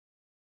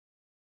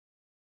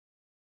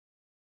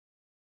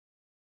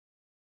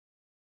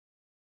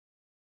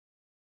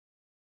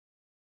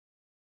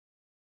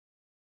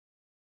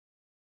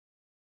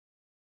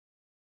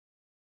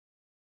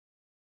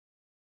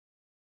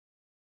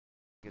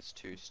it's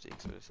two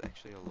sticks, but it's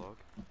actually a log.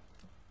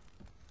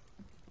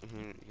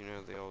 You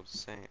know the old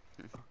saying.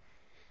 It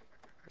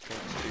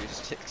takes two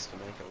sticks to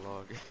make a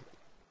log.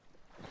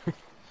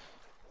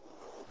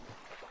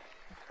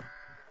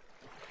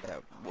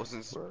 That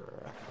wasn't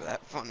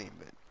that funny,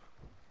 but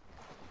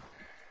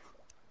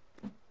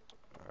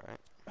alright.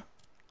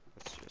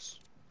 Let's just.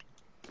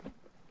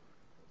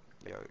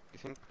 Yo, you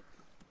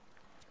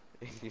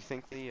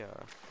think the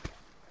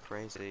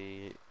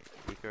crazy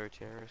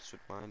eco-terrorists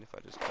would mind if I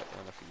just cut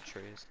down a few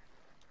trees?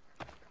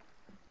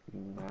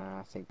 Nah,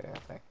 I think they're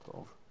that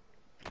cool.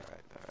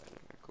 Alright,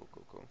 cool.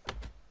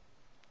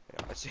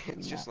 Yeah,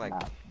 it's just like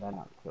they're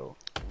not cool.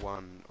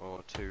 1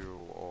 or 2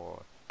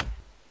 or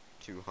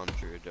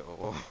 200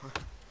 or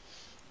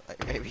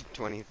like maybe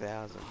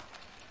 20,000.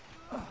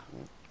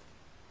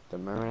 The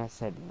moment I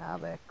said, nah,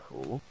 they're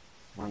cool,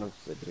 one of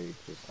the dudes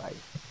was like,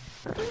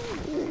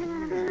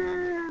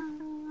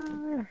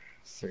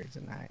 through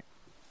the night.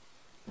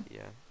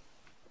 Yeah.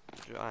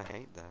 I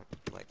hate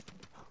that. Like,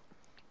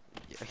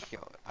 yeah,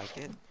 yo, I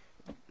get,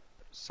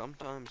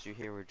 sometimes you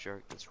hear a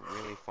joke that's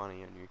really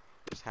funny and you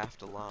just have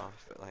to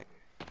laugh, but like,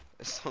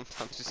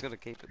 sometimes you just gotta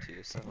keep it to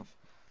yourself.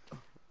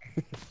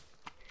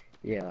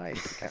 Yeah, like,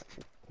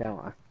 come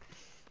on.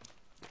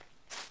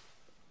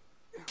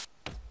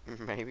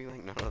 Maybe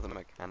like none of them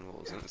are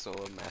cannibals and it's all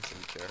a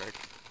massive joke.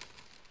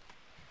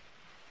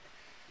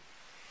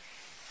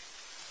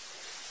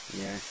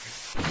 Yeah.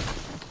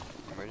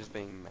 We're just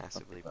being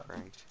massively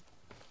pranked.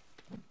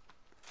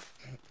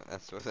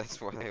 That's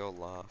why they all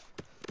laugh.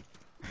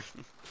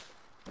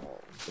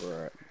 Oh,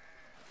 bro.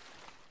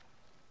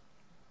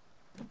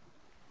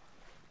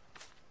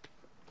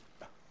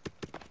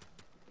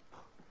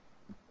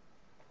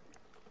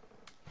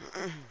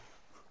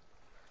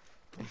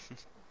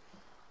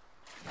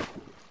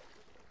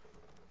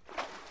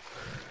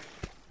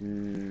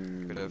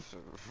 Could have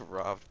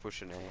Raved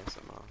pushing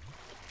ASMR.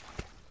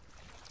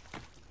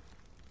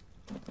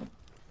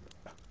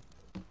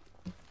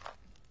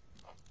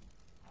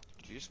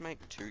 Did you just make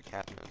 2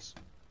 cabinets?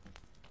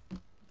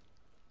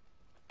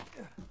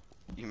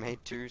 You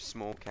made 2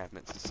 small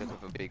cabinets instead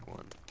of a big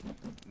one.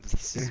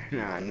 This is No,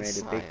 I beyond made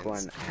a big one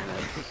science. and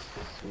a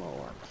small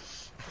one.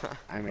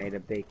 I made a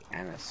big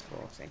and a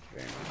small, thank you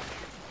very much.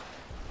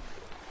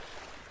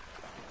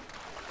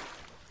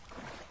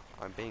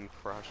 I'm being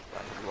crushed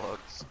by the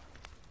logs.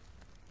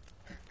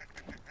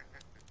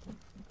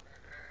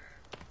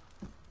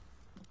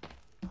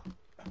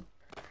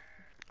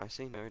 I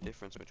see no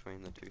difference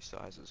between the 2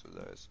 sizes of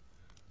those.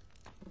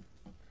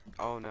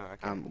 Oh no,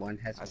 okay. One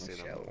has I more see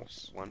them.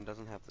 shelves. One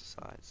doesn't have the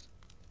sides.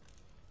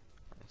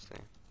 I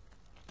see.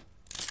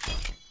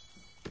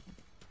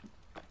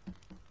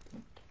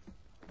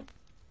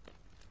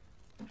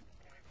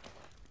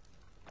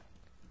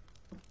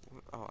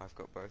 Oh, I've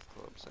got both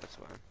clubs, that's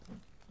why.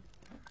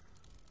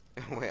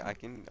 Wait, I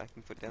can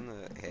put down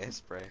the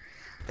hairspray.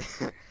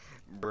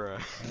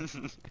 Bruh.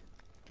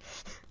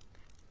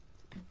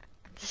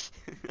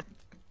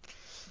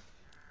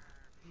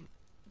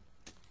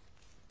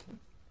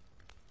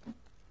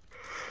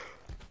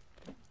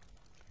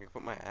 I can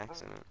put my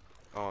axe in it.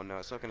 Oh no,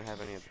 it's not gonna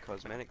have any of the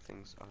cosmetic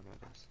things. Oh no,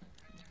 it is.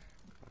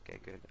 Okay,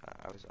 good.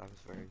 I was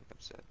very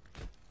upset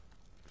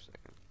for a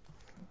second.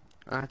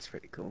 Oh, that's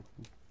pretty cool.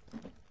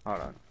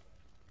 Hold on.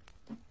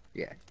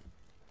 Yeah.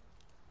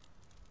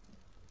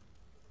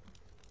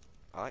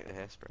 I like the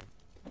hairspray.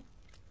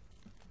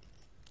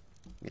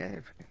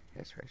 Yeah,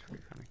 that's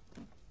pretty funny.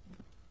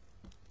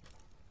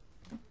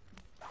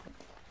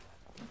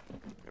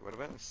 Wait, what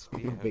about the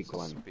spear? How Big does the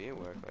one. spear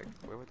work? Like,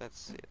 where would that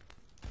sit?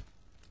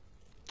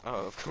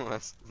 Oh, of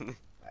course.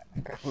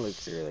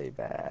 Looks really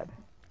bad.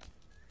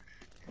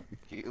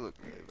 You look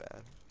really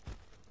bad.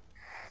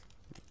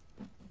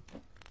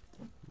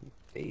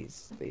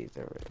 These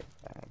are really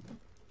bad.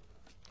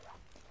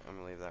 I'm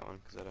gonna leave that one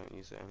because I don't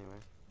use it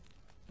anyway.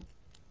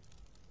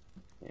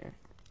 Yeah.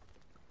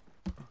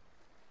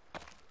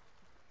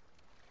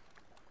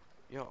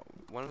 Yo,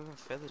 one of the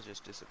feathers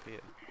just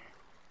disappeared.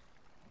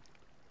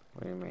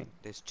 What do you mean?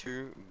 There's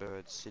 2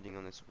 birds sitting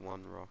on this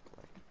one rock,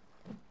 like.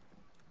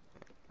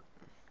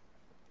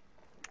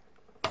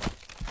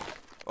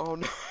 Oh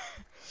no!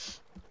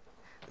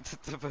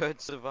 The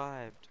bird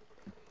survived.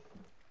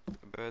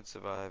 The bird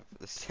survived.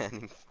 The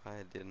standing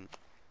fire didn't.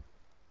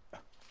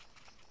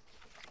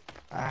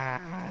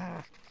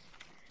 Ah!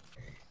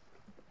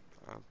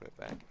 I'll put it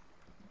back.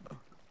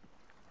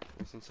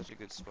 It's in such a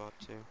good spot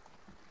too.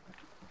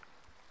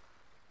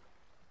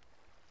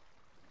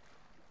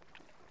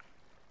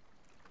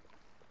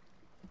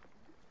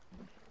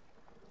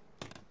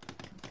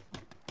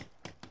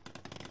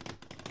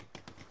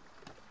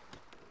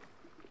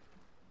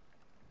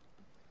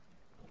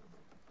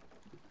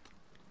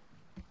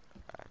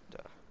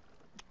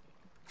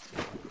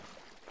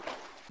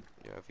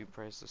 Yo, have you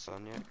praised the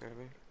sun yet,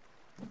 Kirby?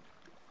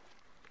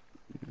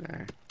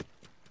 No.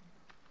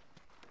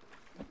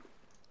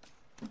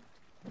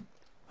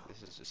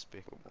 This is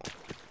despicable.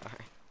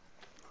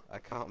 I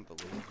can't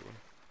believe you.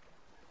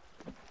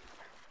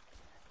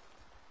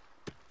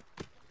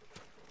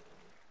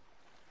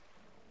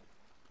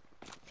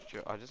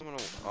 I just want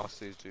to ask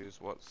these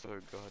dudes what's so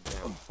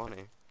goddamn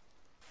funny.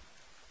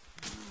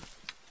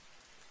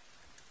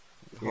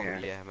 Oh Yeah.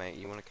 yeah, mate,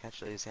 you want to catch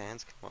these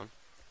hands? Come on.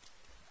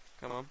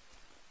 Come on.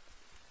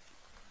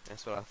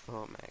 That's what I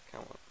thought, mate.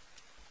 Come on.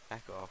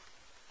 Back off.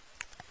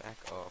 Back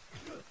off.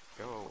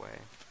 Go away.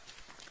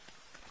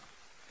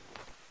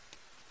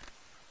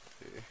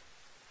 Dude.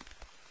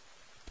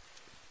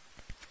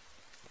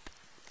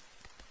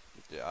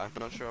 Yeah, I'm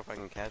not sure if I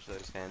can catch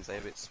those hands. They're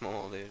a bit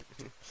small, dude.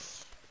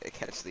 I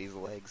catch these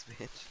legs,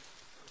 bitch.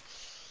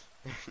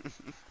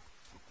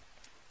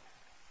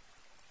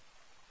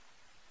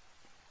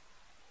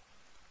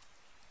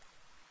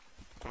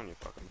 Come on, you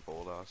fucking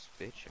bald ass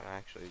bitch.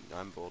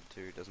 I'm bald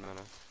too, doesn't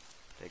matter.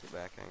 Take it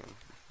back, hang on.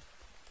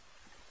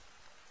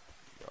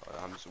 Yo,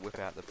 I'm just whip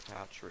out the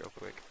pouch real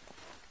quick.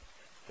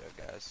 Yo,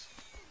 guys.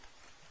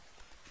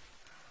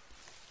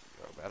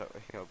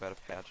 Yo, better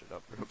pouch it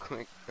up real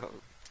quick. Go.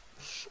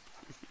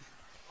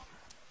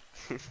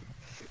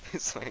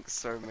 There's like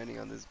so many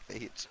on this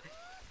beach.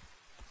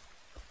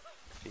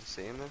 You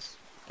seeing this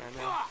right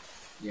now?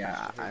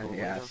 Yeah, I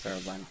Yeah. saw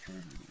a bunch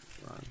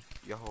of run.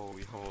 Yo,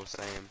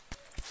 same.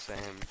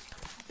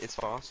 It's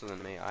faster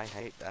than me. I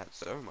hate that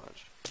so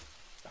much.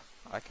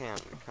 I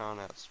can't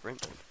out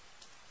sprint it.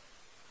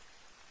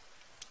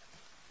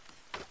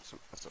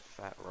 That's a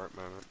fat rope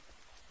moment.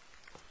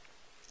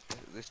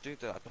 This dude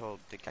that I told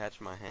to catch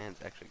my hands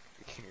actually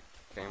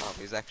came up.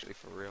 He's actually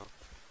for real.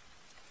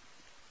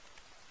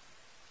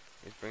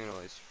 He's bringing all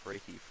his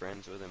freaky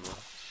friends with him.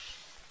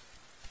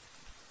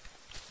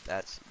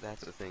 That's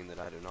the thing that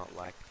I do not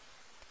like.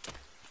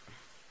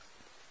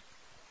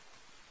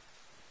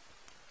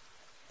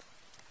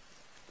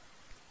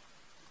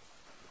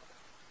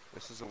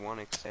 This is the one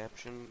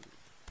exception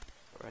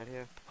right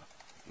here.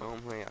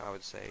 Normally I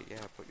would say, yeah,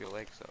 put your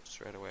legs up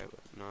straight away,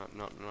 but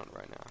not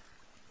right now.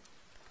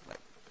 Like,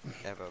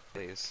 ever,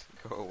 please,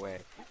 go away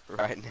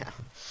right now.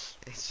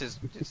 It's just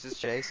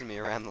chasing me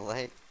around the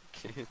lake.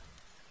 Dude,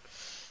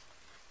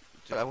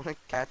 I want to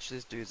catch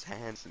this dude's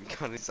hands and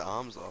cut his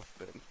arms off,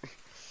 but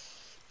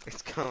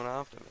it's coming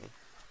after me.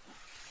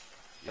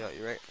 Yeah,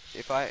 you right.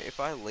 If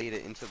I lead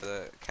it into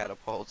the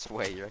catapult's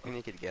way, you reckon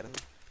you could get him?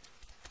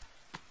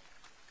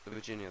 The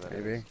Virginia, that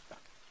Maybe. is.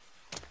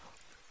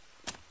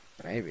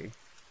 Maybe.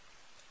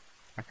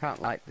 I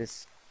can't light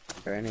this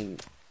burning.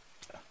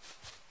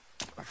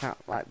 I can't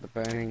light the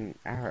burning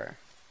arrow.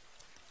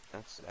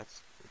 That's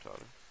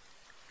retarded.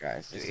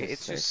 Guys, this is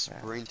It's so just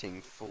fast.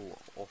 sprinting full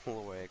all the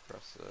way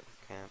across the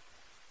camp.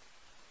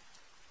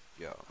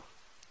 Yo.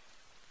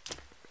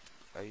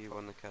 Are you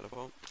on the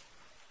catapult?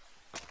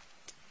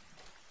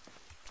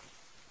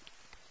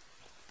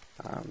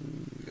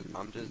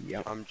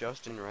 Yep. I'm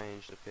just in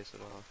range to piss it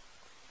off.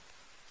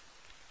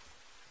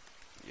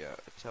 Yeah,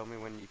 tell me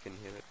when you can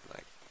hit it,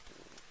 like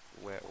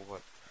where.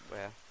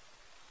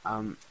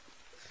 I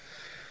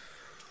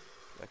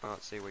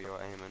can't see where you're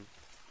aiming.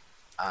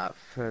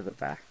 Further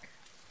back.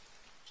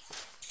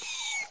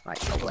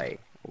 Like away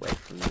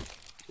from the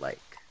lake.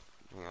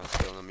 Hang on,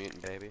 still in the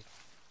mutant baby.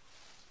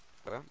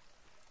 Where?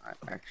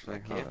 Actually,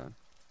 Like hold here?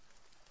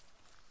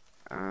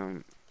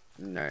 on.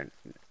 No.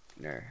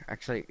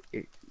 Actually,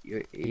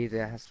 you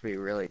either has to be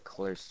really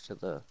close to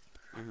the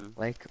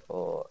lake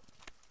or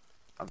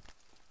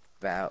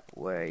about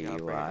where Yeah, I'll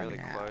you bring it are really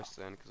now. close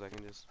then, because I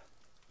can just.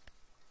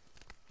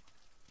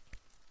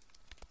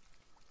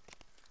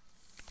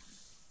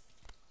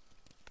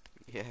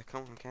 Yeah,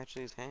 come on, catch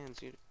these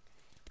hands, you.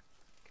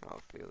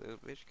 Can't feel this,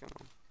 bitch. Come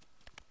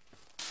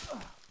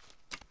on.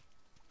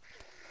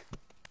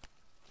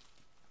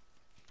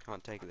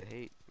 Can't take the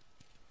heat.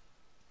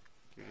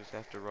 You just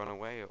have to run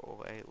away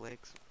all 8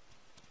 legs.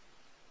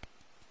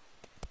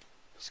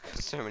 Just got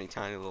so many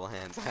tiny little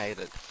hands. I hate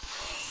it.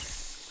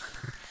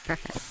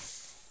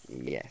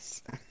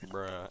 Yes.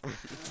 Bruh.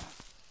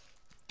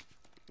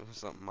 It was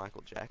something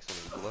Michael Jackson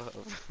in glove.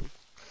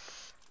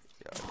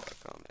 Yo,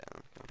 calm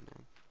down.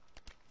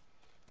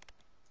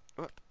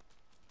 What?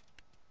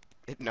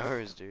 It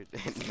knows, dude.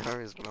 It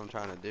knows what I'm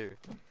trying to do.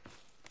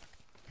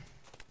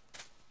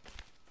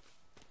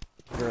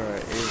 Bro,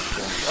 it is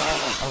going.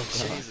 Oh,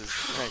 Jesus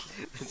Christ.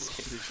 That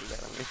scared the shit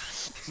out of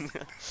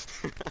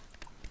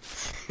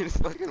me. It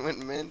fucking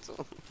went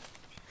mental.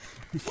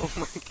 Oh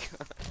my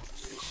god.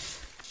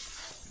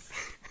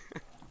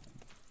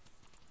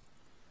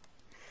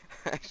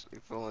 I actually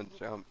full and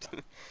jumped.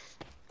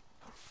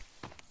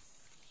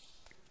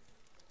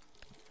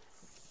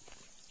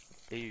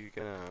 Are you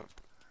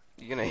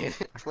gonna hit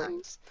it,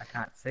 please? I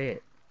can't see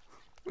it.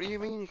 What do you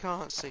mean you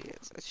can't see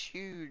it? It's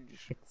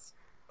huge. It's.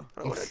 I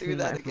don't want It's to do in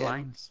that my again.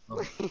 blind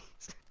spot.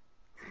 Please.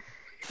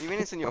 You mean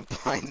it's in your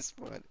blind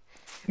spot?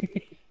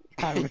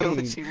 I You're mean,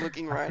 literally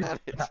looking right at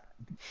it.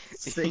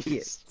 see You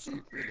it.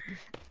 stupid.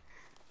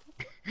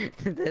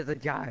 There's a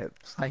giant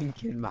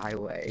plank in my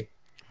way.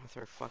 I'll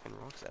throw fucking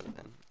rocks at it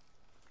then.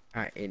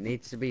 Alright, it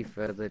needs to be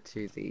further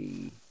to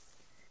the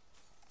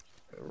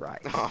right.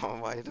 Oh,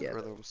 why did it Yeah.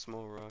 throw a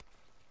small rock?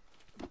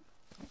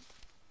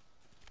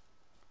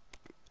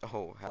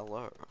 Oh,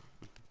 hello.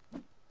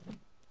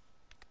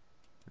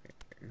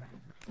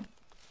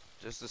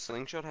 Does the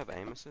slingshot have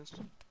aim assist?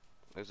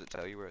 Does it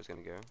tell you where it's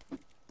gonna go?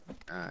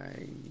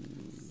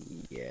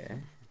 Yeah.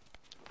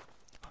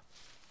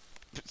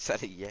 Is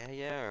that a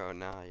yeah or a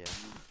nah yeah?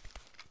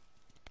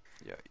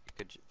 Yeah,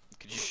 could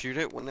you shoot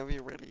it whenever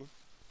you're ready?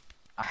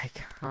 I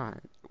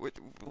can't. Where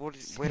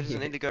does it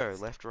need to go?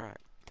 Left, right?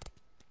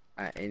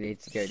 It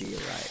needs to go to your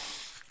right.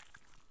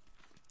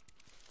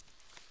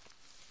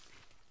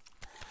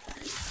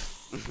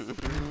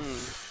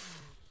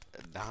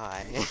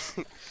 Die.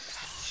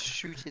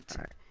 Shoot it.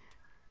 Alright.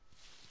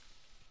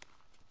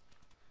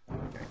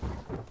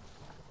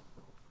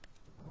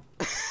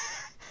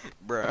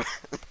 Bruh.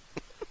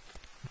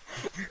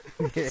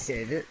 Hit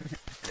it.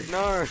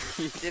 No,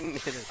 you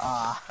didn't hit it.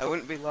 Ah. I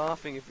wouldn't be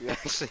laughing if you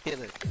actually hit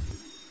it.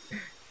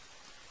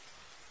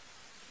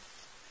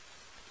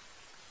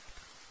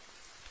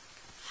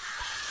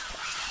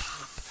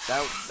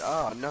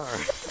 Oh no.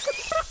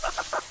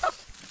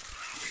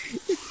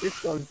 It's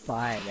just on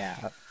fire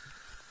now.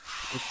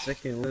 It's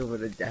taking a little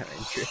bit of damage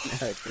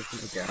right now. It's just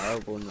making a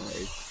horrible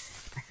noise.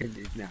 And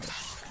it's now.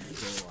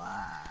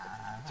 Wow.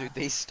 Dude,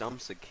 these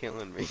stumps are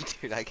killing me,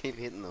 dude. I keep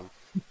hitting them.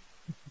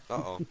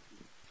 Uh-oh.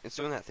 It's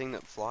doing that thing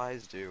that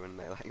flies do when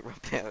they like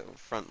rub their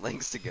front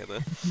legs together.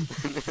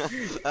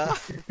 Ah.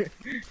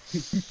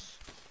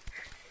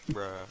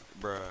 Bruh.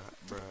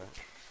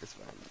 It's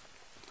fine.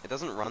 It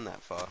doesn't run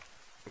that far,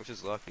 which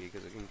is lucky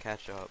because it can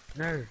catch up.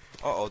 No.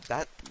 Uh-oh,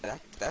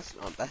 that's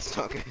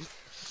not good.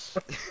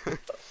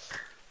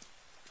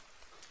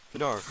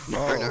 No,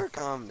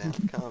 calm down.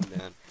 Come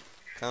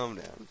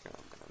on.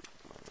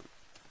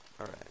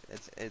 Alright,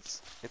 it's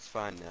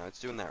fine now. It's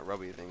doing that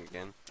rubby thing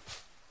again.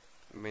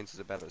 It means it's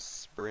about to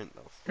sprint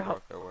the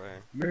fuck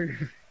away.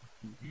 Move.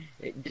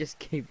 It just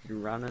keeps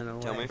running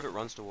away. Tell me if it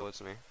runs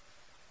towards me.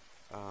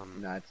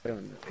 No, it's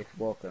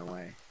walking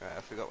away. Alright,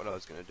 I forgot what I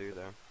was gonna do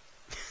there.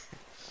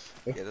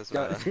 It's Yeah, doesn't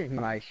matter. dodging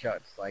my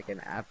shots like an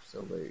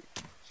absolute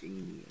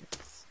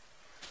genius.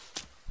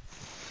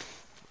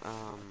 I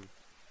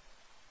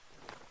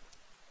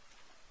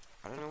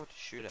don't know what to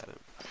shoot at it.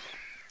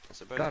 I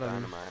suppose Got him.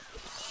 dynamite.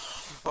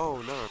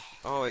 Oh no!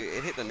 Oh,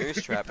 it hit the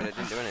noose trap and it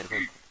didn't do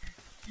anything.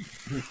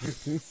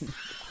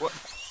 What?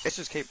 Let's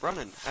just keep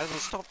running. It hasn't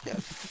stopped yet.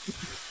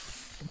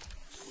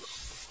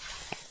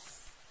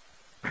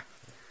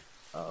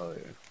 Oh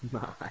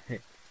my.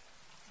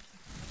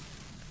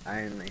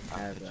 I only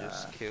have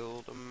Just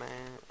killed a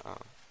man. Oh,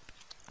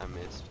 I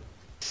missed.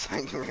 It's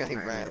really I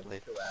have badly.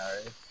 2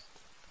 hours.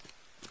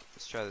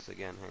 Let's try this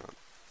again. Hang on.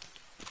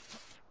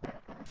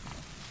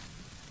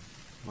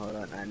 Hold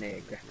on, I need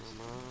to grab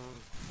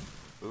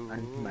Come on.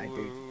 some. My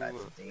dude's about Ooh.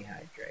 to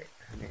dehydrate.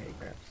 I need to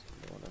grab some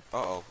water.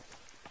 Uh-oh.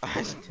 I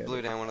just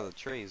blew down one of the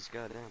trees.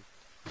 Goddamn.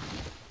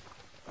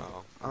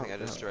 Uh-oh. I think I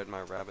destroyed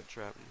my rabbit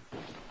trap.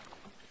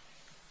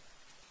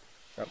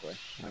 Probably.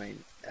 I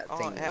mean, that Oh,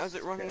 thing how was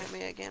is it running dead. at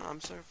me again? I'm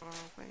so far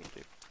away,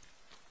 dude.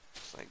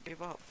 It's like,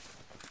 give up.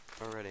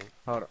 Already.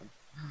 Hold on.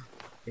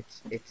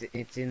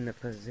 It's in the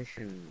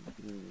position.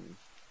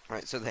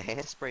 Right, so the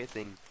hairspray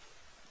thing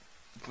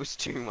was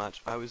too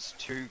much. I was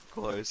too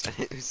close and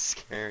it was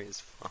scary as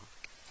fuck.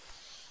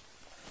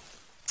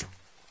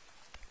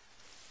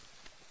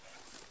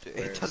 Dude,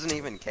 Where it is doesn't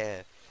even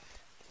care.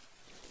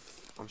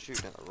 I'm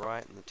shooting at the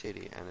right in the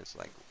titty and it's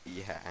like,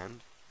 yeah, and?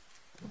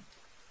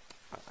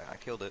 I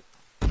killed it.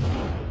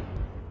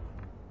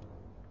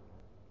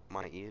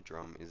 My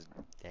eardrum is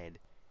dead.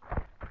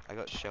 I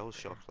got shell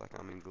shocked like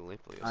I'm in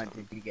Gallipoli or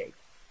something. Did you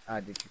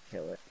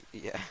kill it?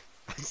 Yeah,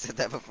 I said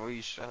that before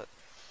you shot.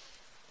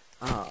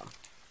 Ah.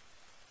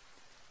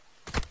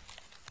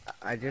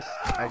 I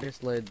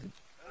just loaded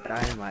the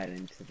dynamite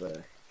into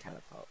the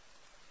catapult.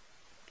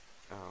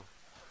 Oh.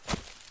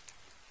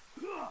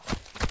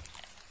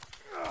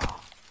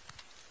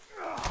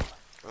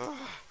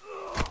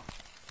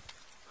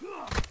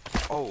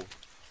 Oh.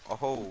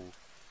 Oh.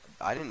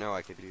 I didn't know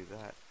I could do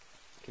that.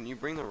 Can you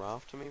bring the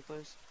raft to me,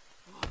 please?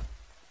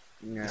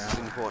 No. This is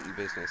important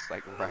business,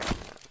 like right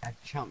now. I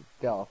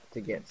jumped off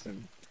to get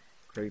some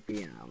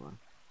creepy armor.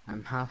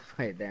 I'm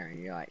halfway there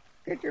and you're like,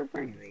 could you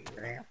bring the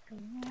raft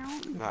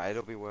around? No,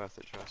 it'll be worth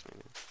it, trust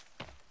me.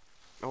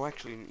 Oh,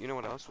 actually, you know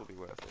what else will be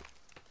worth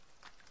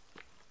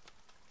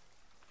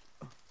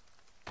it?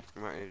 I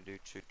might need to do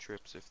 2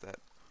 trips if that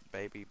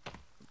baby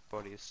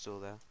body is still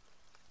there.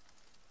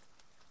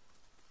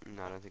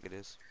 No, I don't think it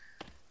is.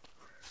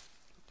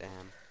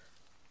 Damn.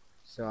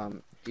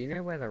 So, do you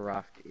know where the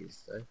raft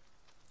is, though?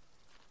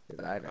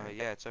 'Cause I don't.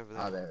 Yeah, it's over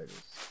there. Oh, there it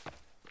is.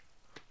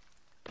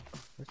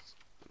 Let's-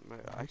 Wait,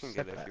 I can set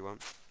get it if that. you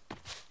want.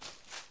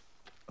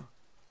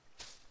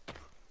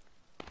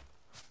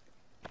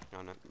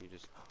 Oh no,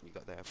 you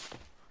got there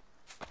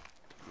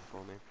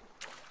before me.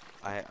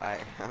 I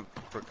have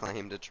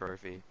proclaimed a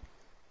trophy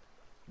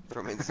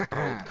from its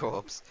old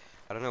corpse.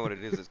 I don't know what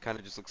it is, it kind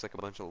of just looks like a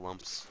bunch of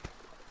lumps.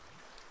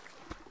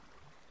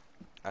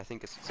 I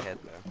think it's its head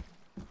though.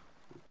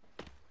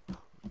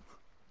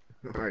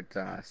 Or it's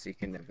ass, you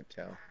can never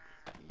tell.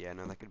 Yeah,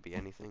 no, that could be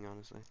anything,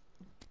 honestly.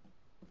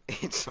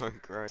 It's so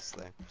gross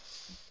though.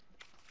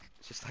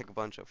 It's just like a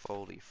bunch of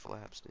foldy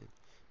flaps, dude.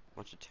 A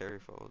bunch of terry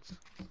folds.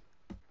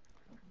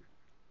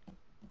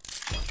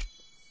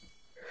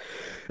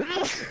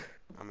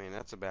 I mean,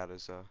 that's about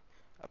as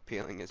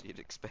appealing as you'd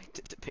expect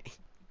it to be.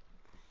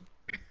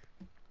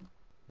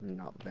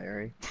 Not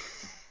very.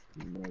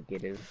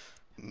 Negative.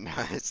 No,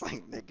 it's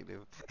like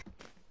negative.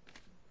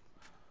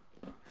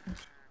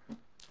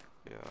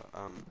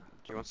 Yeah,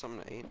 do you want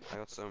something to eat? I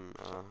got some,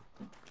 I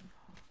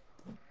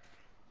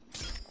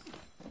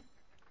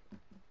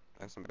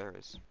got some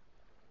berries.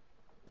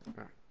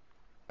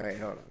 Alright,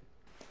 hold on.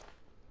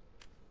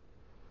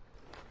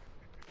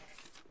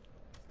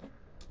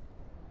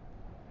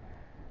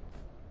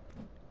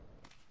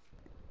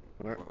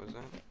 Where? What was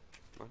that?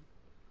 What?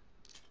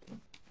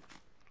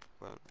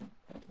 What?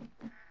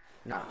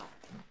 No.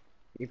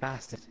 You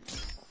bastard.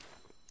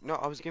 No,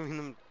 I was giving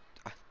them...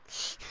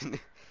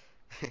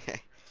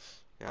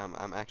 Yeah,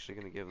 I'm actually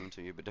gonna give them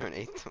to you, but don't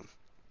eat them.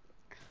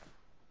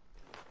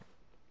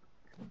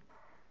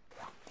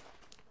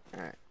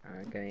 Alright,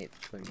 I'm gonna eat the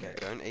twin Okay, berries.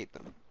 don't eat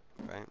them,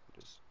 right?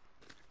 Just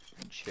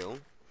chill.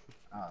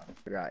 Oh,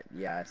 right.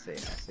 Yeah, I see. I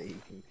see.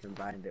 You can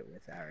combine it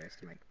with arrows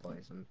to make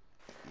poison.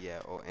 Yeah,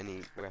 or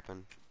any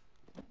weapon.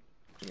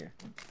 Yeah.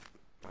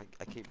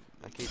 I keep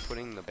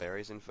putting the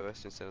berries in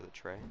first instead of the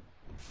tray.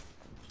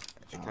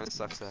 It kind of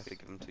sucks that I have to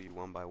give them to you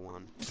one by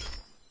one.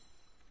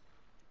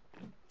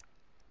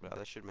 But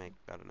that should make,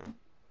 I don't know.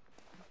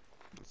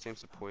 It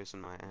seems to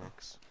poison my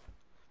axe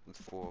with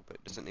 4,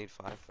 but does it need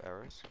 5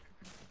 arrows?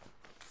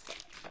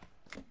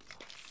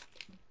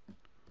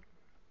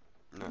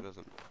 No, it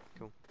doesn't.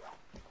 Cool.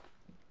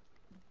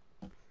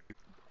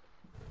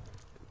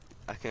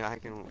 I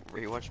can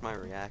rewatch my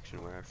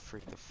reaction where I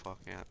freak the fuck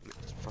out and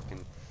it's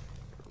fucking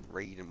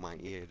right in my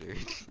ear, dude.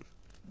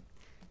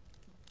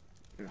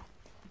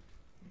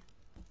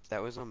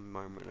 That was a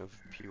moment of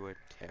pure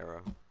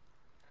terror.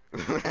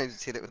 When I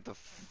just hit it with the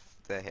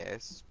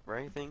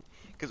hairspray thing,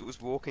 because it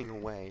was walking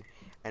away,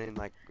 and in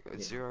like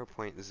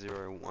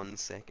 0.01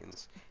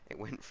 seconds, it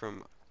went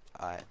from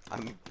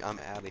I'm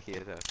out of here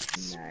to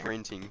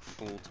sprinting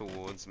full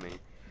towards me,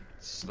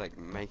 just like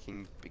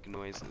making big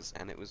noises,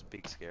 and it was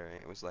big scary.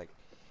 It was like,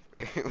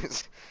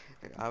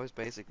 I was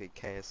basically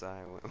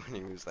KSI when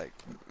he was like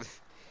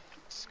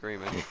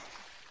screaming.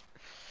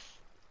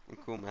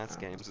 Cool Maths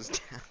Games was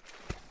down.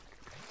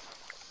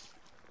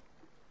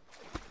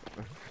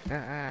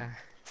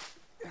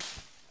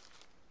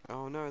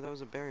 Oh no, that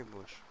was a berry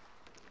bush.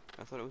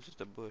 I thought it was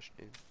just a bush,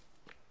 dude.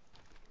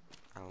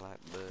 I like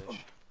bush.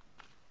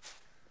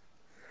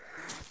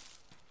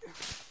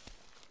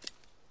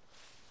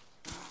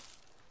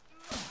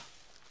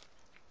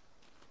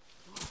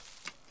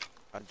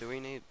 Do we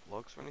need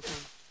logs or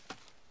anything?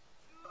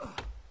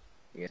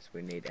 Yes,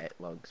 we need 8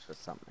 logs for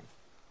something.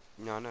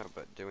 No, no,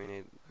 but do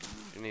you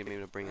need me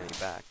to bring any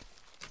back?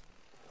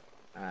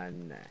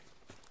 No.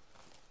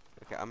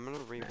 Okay, I'm gonna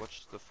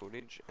rewatch the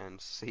footage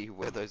and see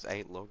where those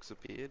 8 logs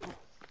appeared.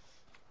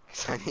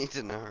 Cause I need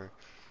to know.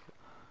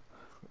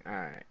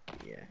 Alright,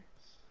 yeah.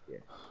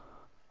 Yeah.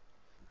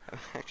 I'm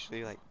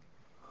actually like,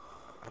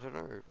 I don't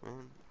know,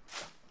 man.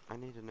 I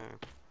need to know.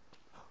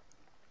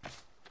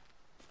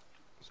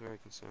 It's very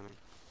concerning.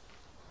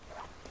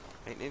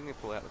 I hate needing to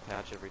pull out the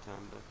pouch every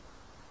time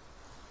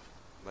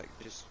though. Like,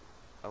 just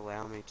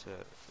allow me to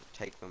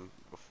take them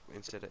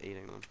instead of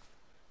eating them.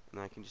 And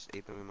I can just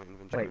eat them in my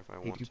inventory if I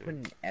want to. Wait, did you put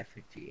an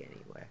effigy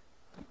anywhere?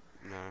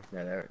 No.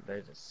 No,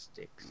 those are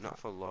sticks. Not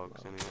for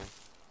logs, anyway.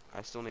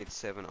 I still need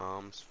 7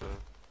 arms for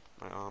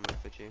my arm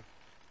effigy.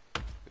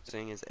 But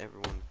seeing as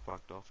everyone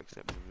fucked off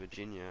except for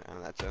Virginia,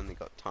 and that's only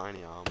got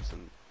tiny arms,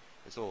 and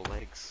it's all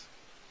legs.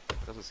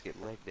 It doesn't skip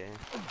leg day.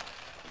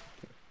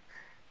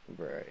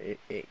 Bro,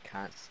 it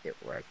can't skip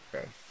work,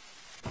 bro.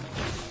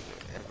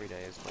 Every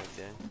day is leg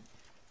day.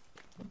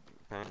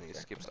 Apparently it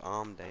skips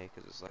arm day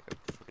because it's like a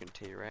freaking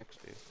T-Rex,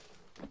 dude.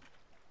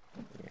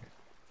 Yeah.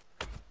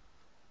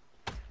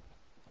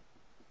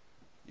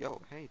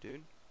 Yo, hey,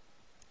 dude.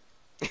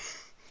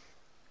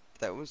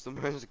 That was the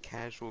most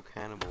casual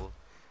cannibal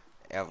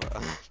ever.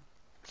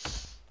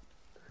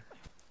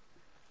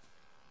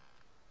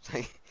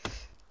 Like,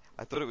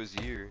 I thought it was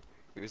you.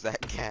 It was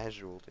that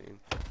casual, dude.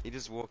 He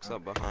just walks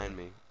up behind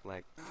me,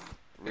 like,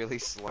 really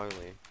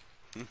slowly.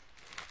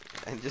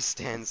 And just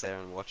stands there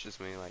and watches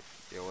me like,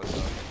 yo, what's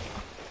up?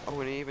 Oh,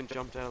 and he even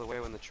jumped out of the way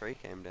when the tree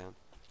came down.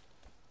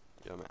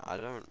 Yo, man, I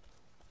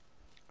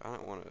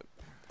don't want to,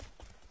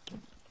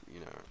 you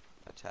know,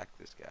 attack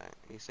this guy.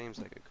 He seems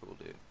like a cool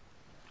dude.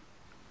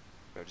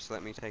 Bro, just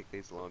let me take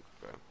these logs,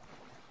 bro.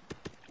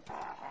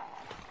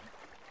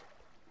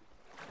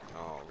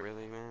 Oh,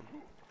 really, man?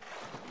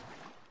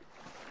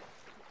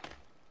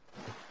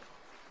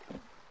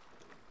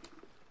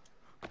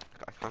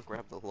 I can't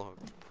grab the log.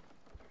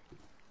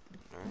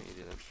 Alright, you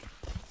did it.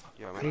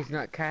 Yo, man. He's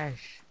not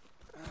cash.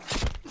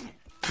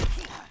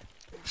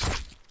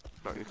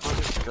 Bro, you can't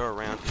just go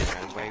around here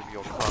and wave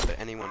your club at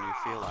anyone you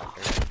feel like,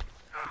 okay?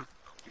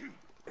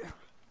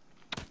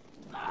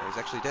 Yeah, he's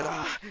actually dead.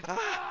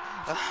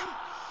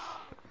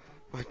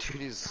 My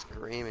dude is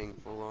screaming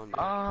full on.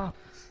 Oh,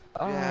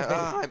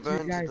 Yeah, I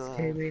burned you guys to death.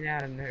 came in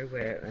out of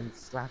nowhere and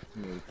slapped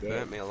me dead.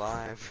 Burnt me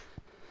alive.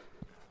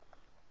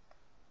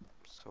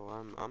 So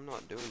I'm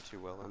not doing too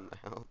well in the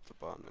health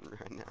department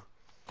right now.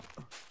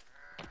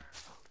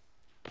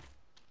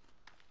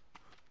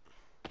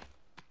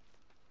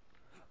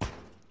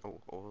 Oh,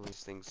 all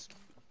these things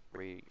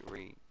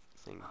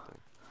thing though.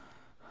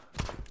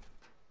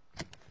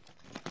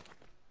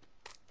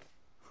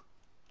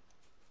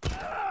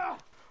 Oh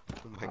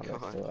my Oh, they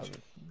god. still have it.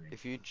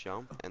 If you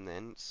jump and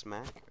then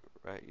smack,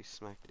 right, you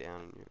smack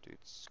down and your dude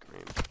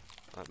screamed.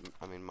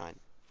 I mean my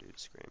dude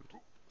screamed.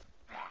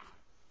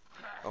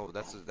 Oh,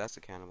 that's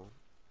a cannibal.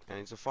 And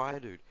he's a fire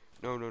dude.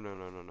 No, no, no,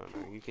 no, no, no,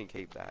 no. You can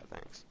keep that,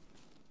 thanks.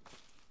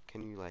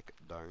 Can you, like,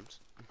 don't?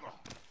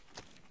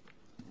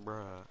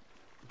 Bruh.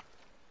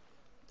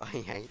 I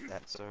hate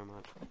that so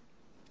much.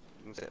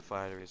 He can set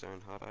fire to his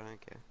own heart, I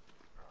don't care.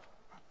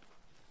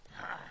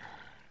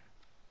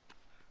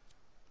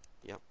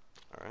 Yep,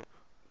 alright.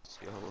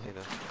 See you all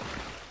later.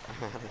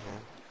 I'm outta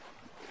here.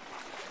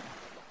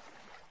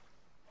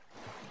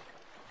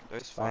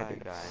 Those fire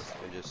guys,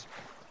 they just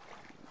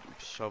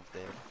shove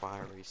their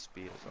fiery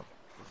spears up,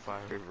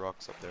 fiery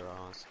rocks up their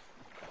arse.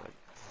 Like,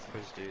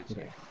 those dudes,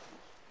 Yeah.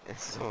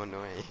 it's so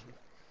annoying.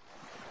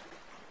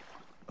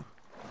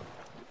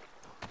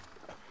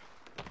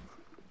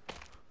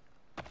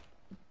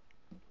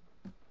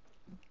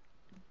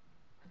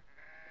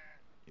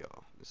 Yo,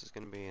 this is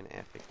gonna be an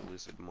epic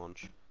lizard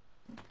munch.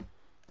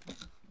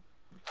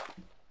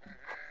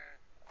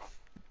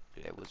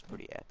 Yeah, it was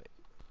pretty epic.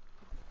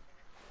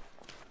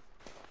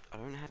 I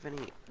don't have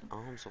any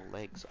arms or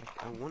legs.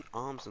 I want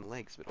arms and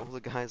legs, but all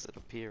the guys that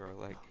appear are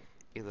like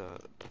either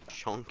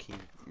chunky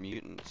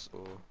mutants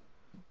or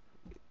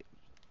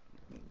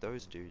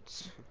those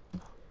dudes.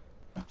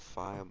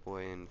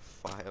 Fireboy and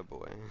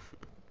Fireboy.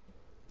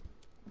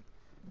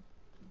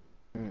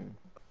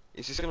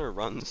 He's just gonna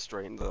run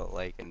straight into the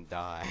lake and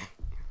die.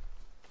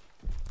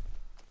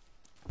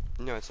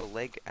 No, it's a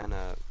leg and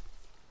a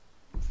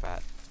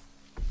fat.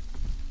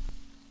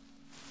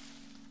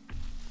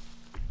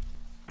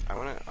 I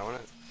wanna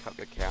cut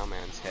the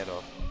cowman's head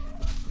off.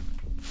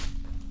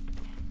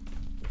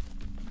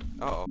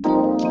 Uh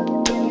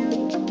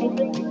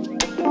oh.